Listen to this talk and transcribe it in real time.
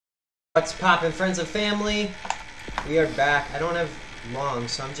What's poppin', friends and family? We are back. I don't have long,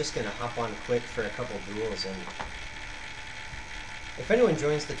 so I'm just gonna hop on quick for a couple duels, and if anyone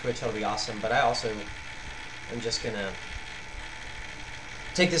joins the Twitch, that'll be awesome. But I also am just gonna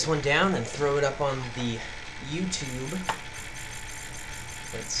take this one down and throw it up on the YouTube.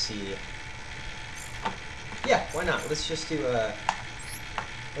 Let's see. Yeah, why not? Let's just do a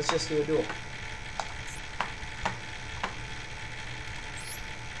duel.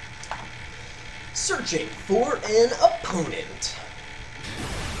 Searching for an opponent.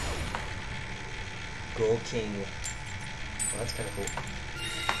 Gold King. Well, that's kind of cool.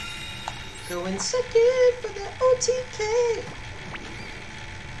 Going second for the OTK.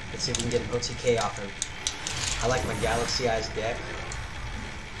 Let's see if we can get an OTK off him. I like my Galaxy Eyes deck.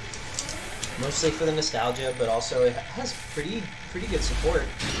 Mostly for the nostalgia, but also it has pretty good support.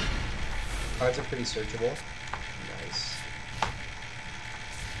 Cards are pretty searchable. Nice.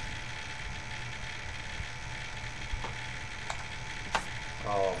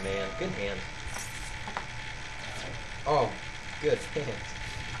 Oh man, good hand. Oh, good hand.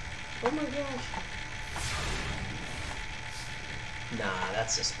 Oh my gosh. Nah,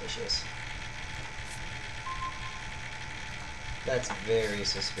 that's suspicious. That's very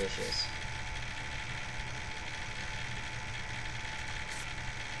suspicious.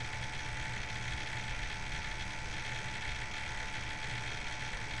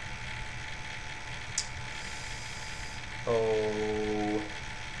 Oh.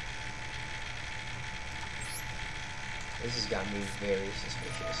 This has got me very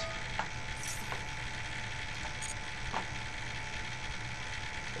suspicious.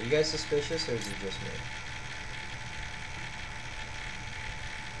 Are you guys suspicious, or is it just me?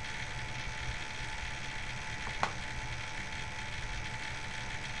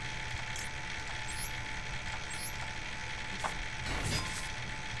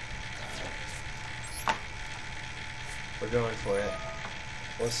 We're going for it.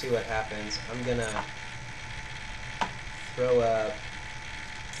 We'll see what happens. I'm gonna throw up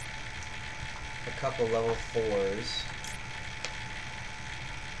a couple level 4s.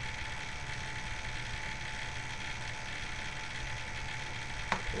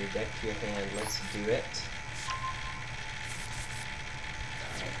 Your deck to your hand. Let's do it.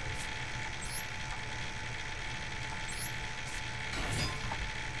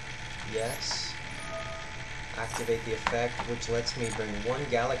 Yes. Activate the effect, which lets me bring one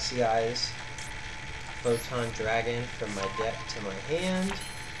Galaxy Eyes Photon Dragon from my deck to my hand.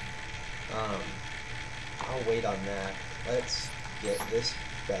 I'll wait on that. Let's get this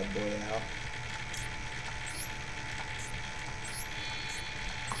bad boy out.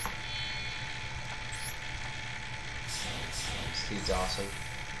 This dude's awesome.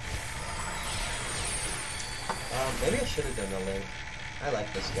 Maybe I should have done the link. I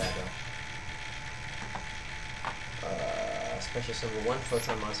like this guy though. Special symbol, one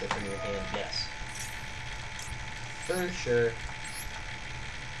photon monster from your hand. Yes. For sure.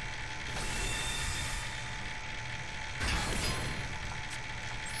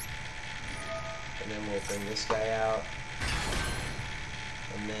 And then we'll bring this guy out.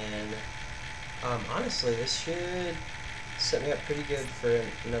 And then, honestly, this should set me up pretty good for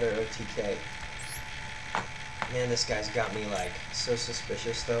another OTK. Man, this guy's got me, like, so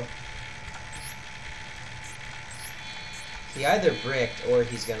suspicious, though. He either bricked or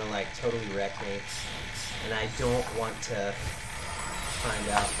he's gonna, like, totally wreck me. And I don't want to find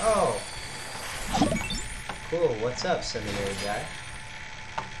out. Oh! Cool, what's up, seminary guy?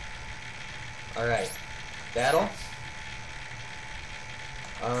 Alright. Battle.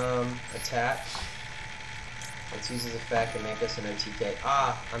 Attack. Let's use his effect and make us an OTK.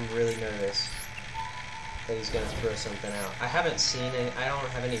 Ah, I'm really nervous that he's gonna throw something out. I haven't seen any, I don't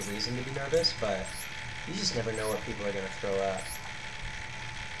have any reason to be nervous, but you just never know what people are gonna throw out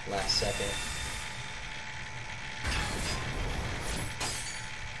last second.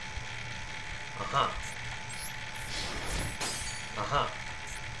 Uh-huh. Uh-huh.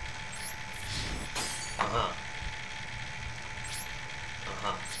 Uh-huh.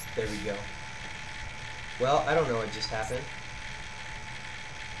 Uh-huh. There we go. Well, I don't know what just happened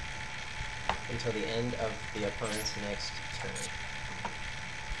until the end of the opponent's next turn.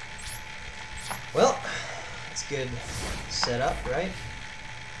 Well, it's good setup, right?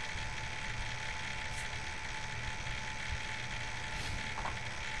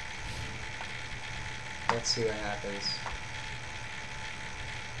 Let's see what happens.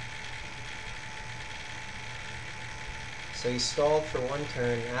 So he stalled for one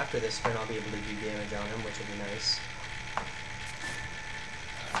turn. After this turn, I'll be able to do damage on him, which will be nice.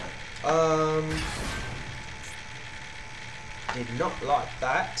 Did not like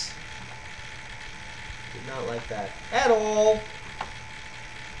that. Did not like that at all.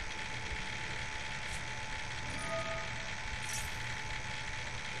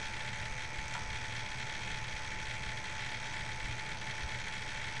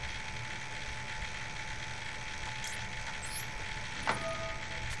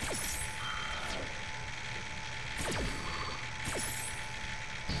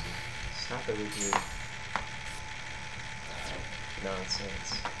 Stop it with you.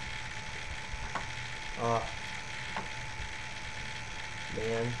 Nonsense. Oh.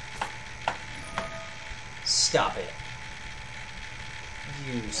 Man. Stop it.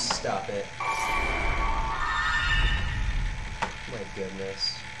 You stop it. My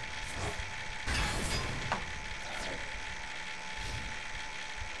goodness.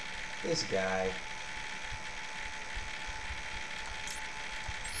 This guy.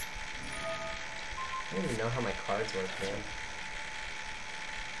 I don't even know how my cards work, man.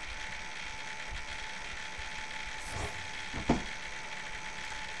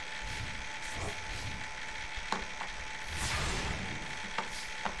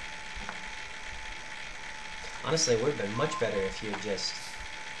 Honestly, it would have been much better if you had just...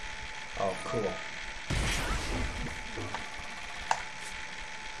 Oh, cool.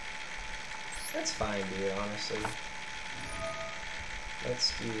 That's fine, dude, honestly.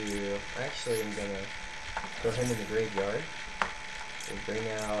 Let's do... Actually, I'm gonna throw him in the graveyard. We'll bring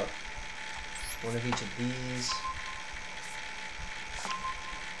out one of each of these.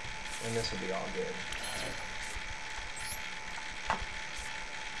 And this will be all good.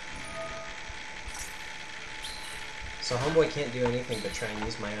 So homeboy can't do anything but try and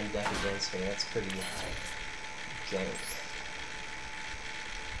use my own deck against me. That's pretty jank.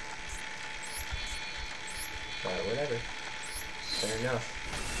 But whatever. Fair enough.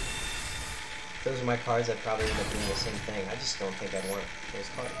 If those are my cards, I'd probably end up doing the same thing. I just don't think I'd want those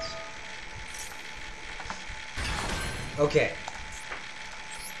cards. Okay.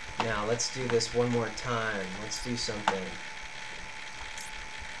 Now, let's do this one more time. Let's do something.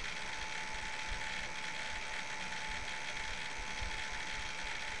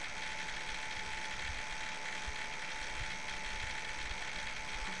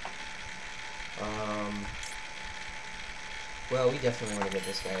 Well, we definitely want to get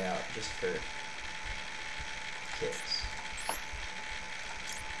this guy out, just for kicks.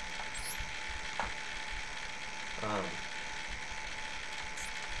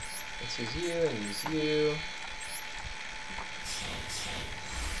 Let's use you and use you.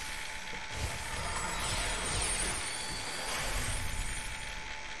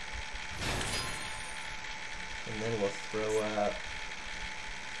 And then we'll throw up...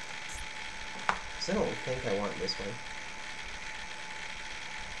 Because I don't think I want this one.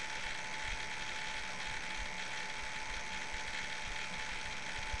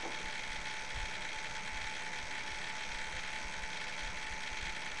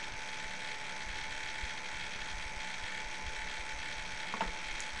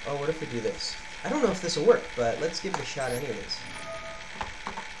 Oh, what if we do this? I don't know if this will work, but let's give it a shot anyways.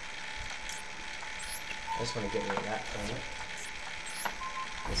 I just want to get rid of that thing.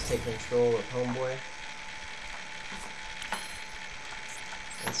 Let's take control of homeboy.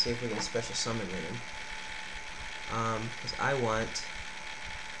 Let's see if we can special summon him. Because I want...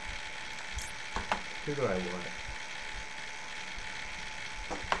 Who do I want?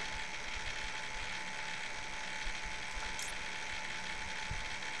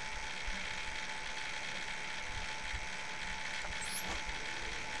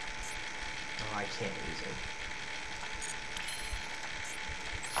 I can't use him.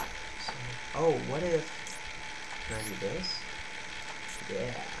 So, oh, what if... Can I do this?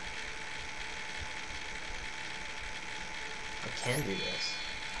 Yeah. I can do this.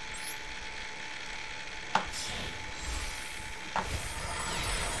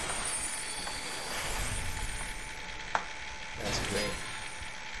 That's great.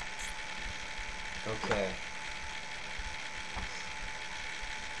 Okay.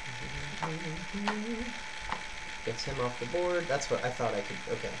 Gets him off the board. That's what I thought I could.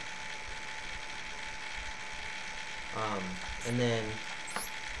 Okay. And then,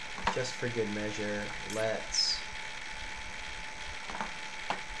 just for good measure, let's.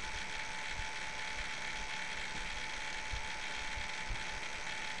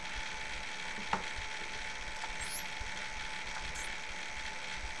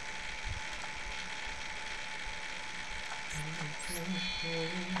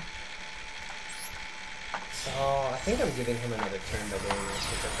 Oh, I think I'm giving him another turn by doing this,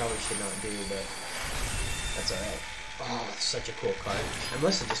 which I probably should not do, but that's alright. Oh, such a cool card. I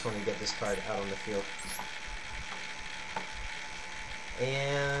must have just wanted to get this card out on the field.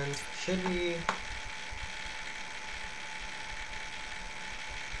 And should we...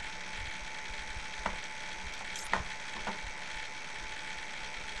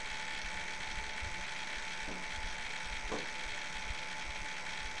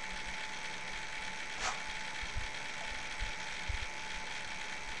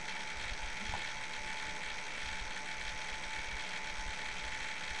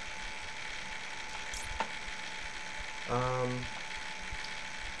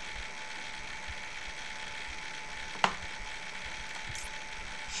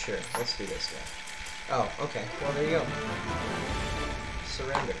 Sure, let's do this guy. Oh, okay. Well, there you go.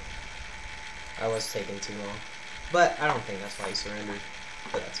 Surrender. I was taking too long. But I don't think that's why he surrendered.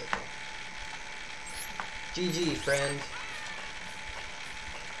 But that's okay. GG, friend.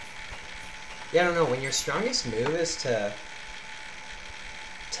 Yeah, I don't know. When your strongest move is to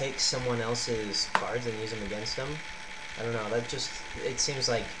take someone else's cards and use them against them, I don't know. That just... It seems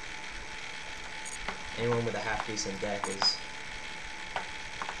like anyone with a half-decent deck is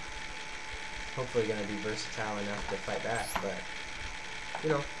hopefully going to be versatile enough to fight back. But, you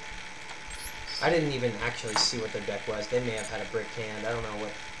know, I didn't even actually see what their deck was. They may have had a brick hand. I don't know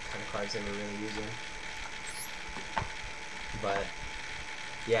what kind of cards they were really using. But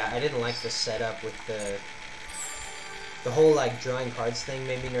yeah, I didn't like the setup with the whole like drawing cards thing.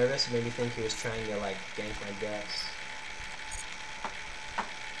 Made me nervous. It made me think he was trying to like gank my decks.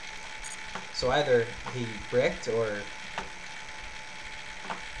 So either he bricked or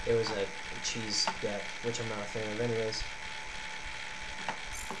it was a cheese deck, which I'm not a fan of anyways.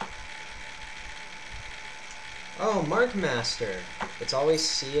 Oh, Mark Master. It's always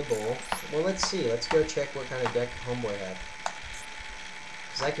seeable. Well, let's see. Let's go check what kind of deck Homeboy had.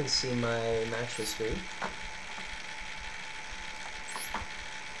 Because I can see my match history.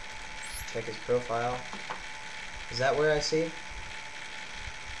 Check his profile. Is that where I see?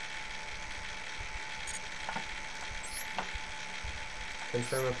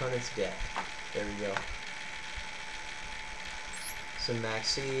 Confirm opponent's deck. There we go. Some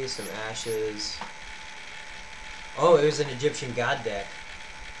Maxi, some Ashes. Oh, it was an Egyptian God deck.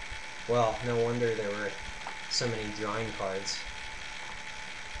 Well, no wonder there were so many drawing cards.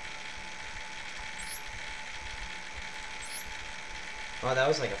 Oh, that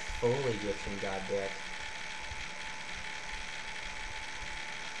was like a full Egyptian God deck.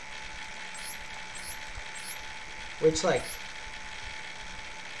 Which, like...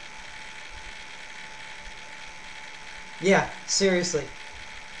 Yeah, seriously.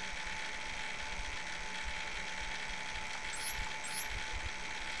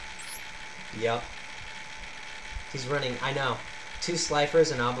 Yep. He's running, I know, 2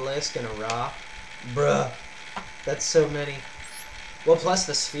 Slifers, an Obelisk, and a Ra. Bruh. That's so many. Well, plus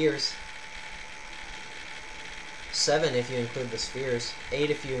the spheres. 7 if you include the spheres.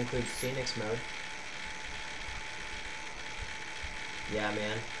 8 if you include Phoenix mode. Yeah,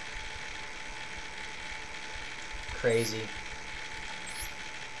 man. Crazy.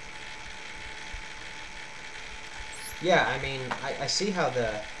 Yeah, I mean, I see how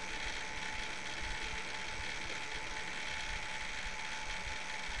the...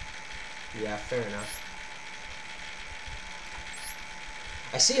 Yeah, fair enough.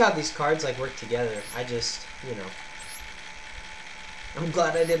 I see how these cards like work together. I just, you know, I'm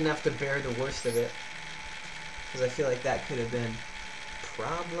glad I didn't have to bear the worst of it, because I feel like that could have been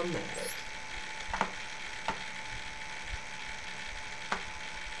problematic.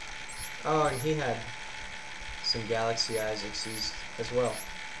 Oh, and he had some Galaxy Isaacs as well,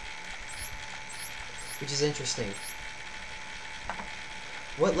 which is interesting.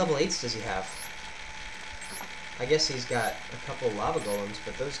 What level 8s does he have? I guess he's got a couple lava golems,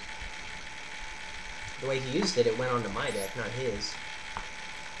 but those... The way he used it, it went onto my deck, not his.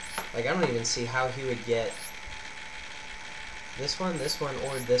 Like, I don't even see how he would get this one,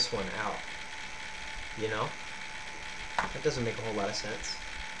 or this one out. You know? That doesn't make a whole lot of sense.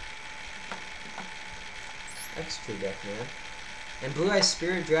 Extra deck, man. And Blue Eye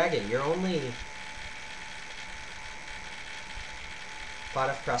Spirit Dragon, you're only... Pot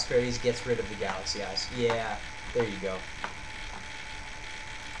of Prosperities gets rid of the Galaxy Eyes. Yeah, there you go.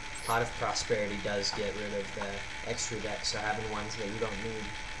 Pot of Prosperity does get rid of the extra deck, so having ones that you don't need,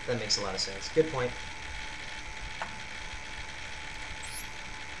 that makes a lot of sense. Good point.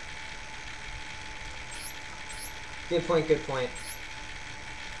 Good point, good point.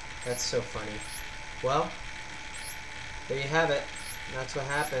 That's so funny. Well, there you have it. That's what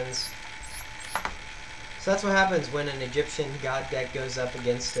happens. So that's what happens when an Egyptian God deck goes up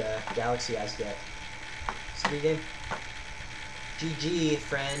against a Galaxy Eyes deck. It's a good game. GG,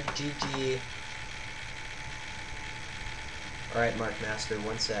 friend. GG. Alright, Mark Master,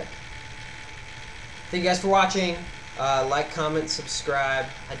 one sec. Thank you guys for watching. Like, comment, subscribe.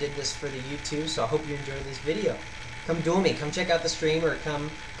 I did this for the YouTube, so I hope you enjoyed this video. Come duel me. Come check out the stream, or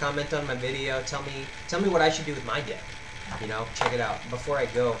come comment on my video. Tell me what I should do with my deck. You know, check it out. Before I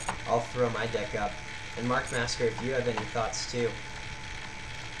go, I'll throw my deck up. And Mark Master, if you have any thoughts too.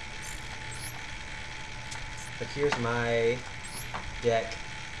 But here's my deck.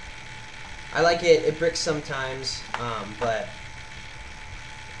 I like it. It bricks sometimes, but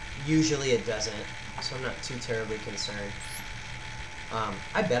usually it doesn't. So I'm not too terribly concerned.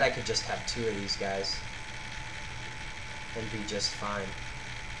 I bet I could just have 2 of these guys and be just fine.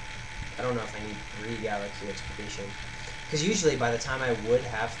 I don't know if I need 3 Galaxy Expedition. Because usually by the time I would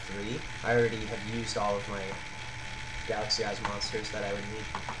have 3, I already have used all of my Galaxy Eyes monsters that I would need.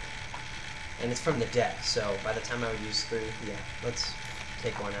 And it's from the deck, so by the time I would use 3, yeah, let's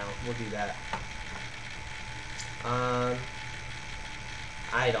take one out. We'll do that.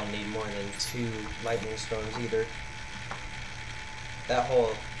 I don't need more than 2 Lightning Storms either. That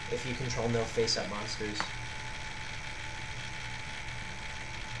whole, if you control no face-up monsters.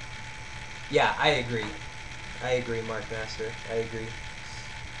 Yeah, I agree. I agree, Mark Master. I agree.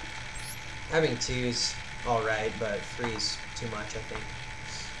 Having 2's alright, but 3's too much, I think.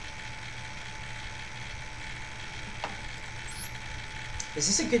 Is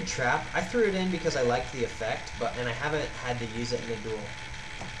this a good trap? I threw it in because I liked the effect, and I haven't had to use it in a duel.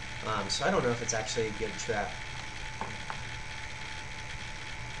 So I don't know if it's actually a good trap.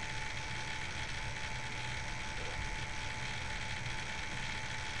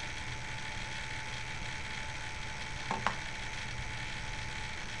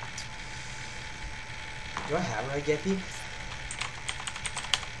 Do I have Raigeki?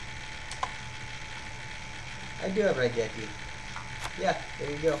 I do have Raigeki. Yeah,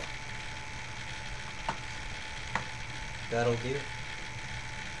 there you go. That'll do.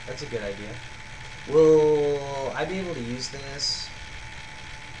 That's a good idea. Will I be able to use this?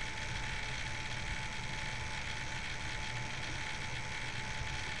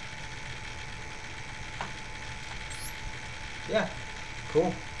 Yeah,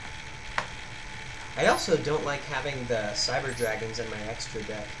 cool. I also don't like having the Cyber Dragons in my extra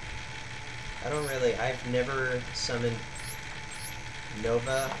deck. I've never summoned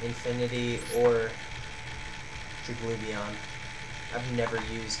Nova, Infinity, or Trigluvion. I've never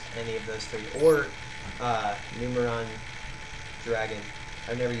used any of those 3. Or Numeron Dragon.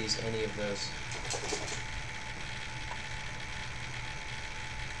 I've never used any of those.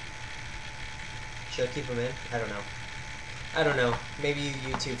 Should I keep them in? I don't know. I don't know. Maybe you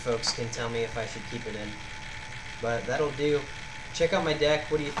YouTube folks can tell me if I should keep it in. But that'll do. Check out my deck.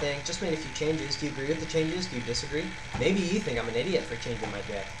 What do you think? Just made a few changes. Do you agree with the changes? Do you disagree? Maybe you think I'm an idiot for changing my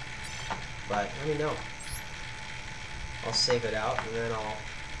deck. But let me know. I'll save it out and then I'll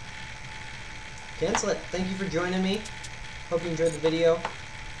cancel it. Thank you for joining me. Hope you enjoyed the video.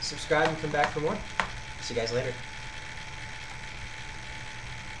 Subscribe and come back for more. See you guys later.